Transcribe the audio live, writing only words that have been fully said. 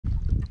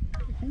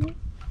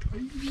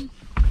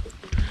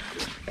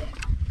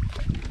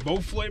Bow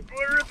flip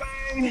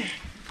thing.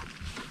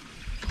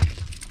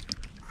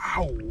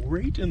 Ow,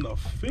 right in the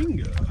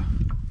finger.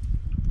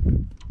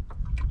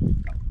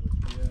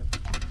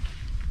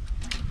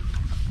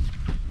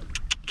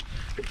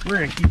 We're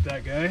gonna keep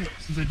that guy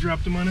since I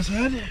dropped him on his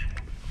head.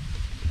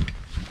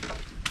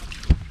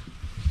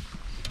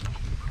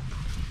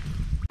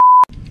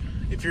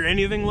 If you're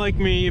anything like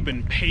me, you've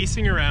been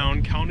pacing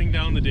around, counting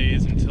down the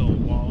days until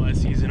walleye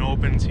season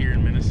opens here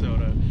in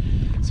Minnesota.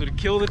 So to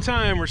kill the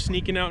time, we're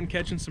sneaking out and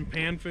catching some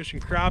panfish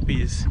and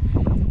crappies.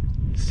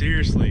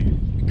 Seriously,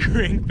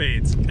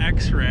 crankbaits,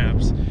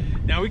 X-Raps.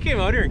 Now we came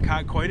out here and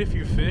caught quite a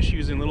few fish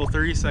using little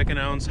 32nd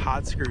ounce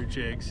hot skirt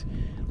jigs.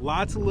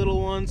 Lots of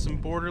little ones, some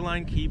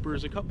borderline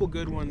keepers, a couple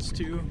good ones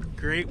too.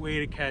 Great way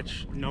to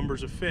catch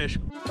numbers of fish.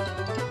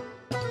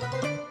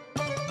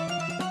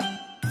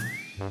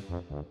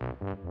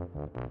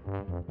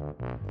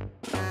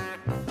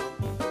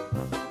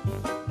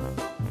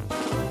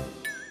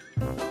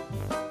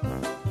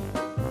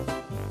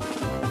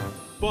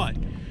 But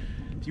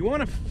if you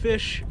want to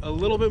fish a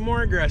little bit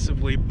more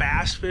aggressively,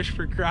 bass fish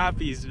for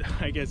crappies,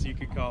 I guess you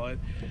could call it,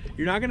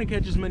 you're not going to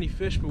catch as many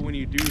fish, but when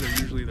you do, they're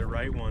usually the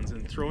right ones.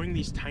 And throwing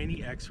these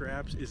tiny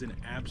X-Raps is an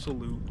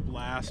absolute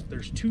blast.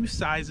 There's two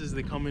sizes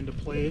that come into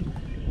play.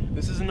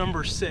 This is a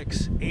number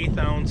 6, 1/8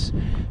 ounce,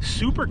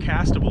 super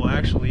castable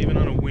actually, even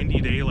on a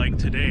windy day like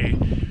today.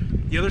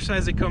 The other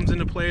size that comes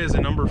into play is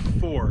a number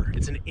 4.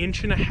 It's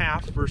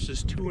 1.5 inches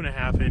versus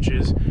 2.5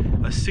 inches,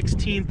 a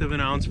 1/16 of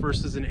an ounce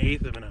versus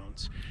 1/8 of an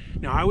ounce.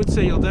 Now I would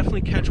say you'll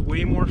definitely catch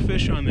way more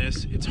fish on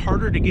this. It's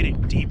harder to get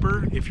it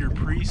deeper if your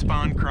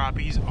pre-spawn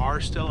crappies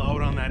are still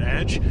out on that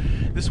edge.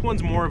 This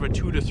one's more of a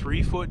 2 to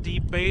 3 foot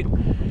deep bait,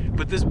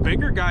 but this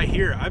bigger guy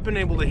here, I've been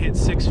able to hit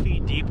 6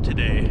 feet deep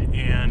today,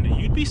 and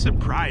you'd be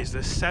surprised.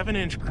 This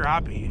 7-inch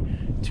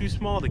crappie, too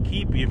small to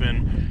keep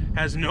even,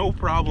 has no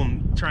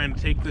problem trying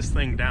to take this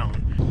thing down.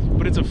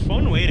 But it's a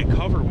fun way to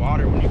cover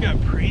water when you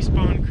got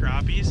pre-spawn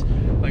crappies.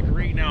 Like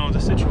right now, the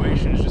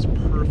situation is just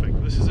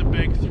perfect. This is a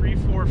big 3,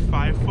 4,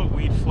 5 foot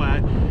weed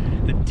flat.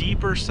 The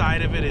deeper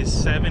side of it is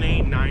 7,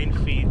 8, 9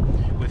 feet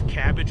with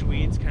cabbage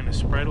weeds kind of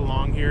spread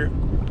along here.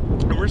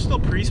 And we're still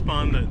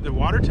pre-spawn. The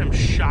water temp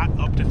shot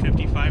up to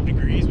 55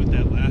 degrees with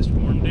that last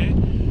warm day.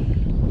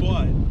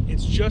 But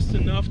it's just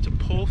enough to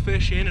pull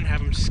fish in and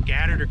have them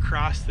scattered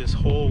across this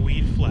whole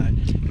weed flat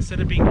instead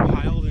of being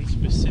piled in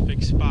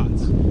specific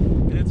spots.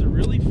 And it's a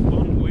really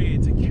fun way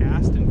to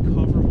cast and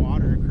cover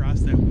water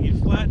across that weed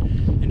flat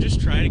and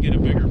just try to get a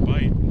bigger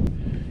bite.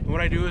 And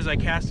what I do is I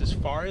cast as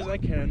far as I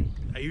can.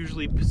 I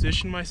usually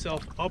position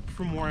myself up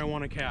from where I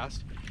want to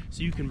cast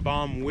so you can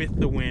bomb with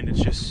the wind.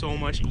 It's just so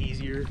much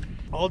easier.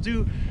 I'll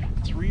do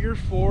 3 or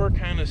 4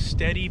 kind of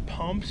steady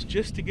pumps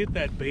just to get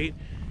that bait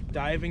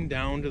diving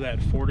down to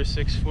that 4 to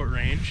 6 foot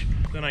range.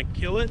 Then I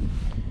kill it,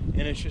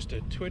 and it's just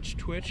a twitch,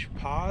 twitch,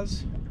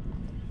 pause,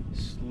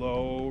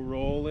 slow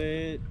roll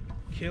it,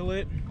 kill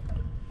it,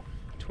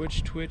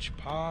 twitch, twitch,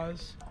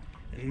 pause.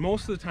 And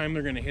most of the time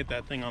they're gonna hit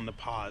that thing on the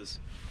pause.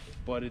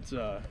 But it's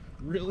a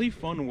really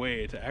fun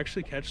way to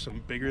actually catch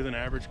some bigger than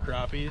average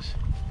crappies.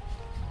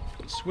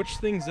 Switch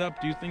things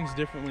up, do things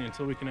differently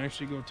until we can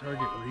actually go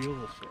target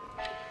real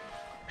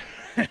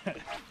fish.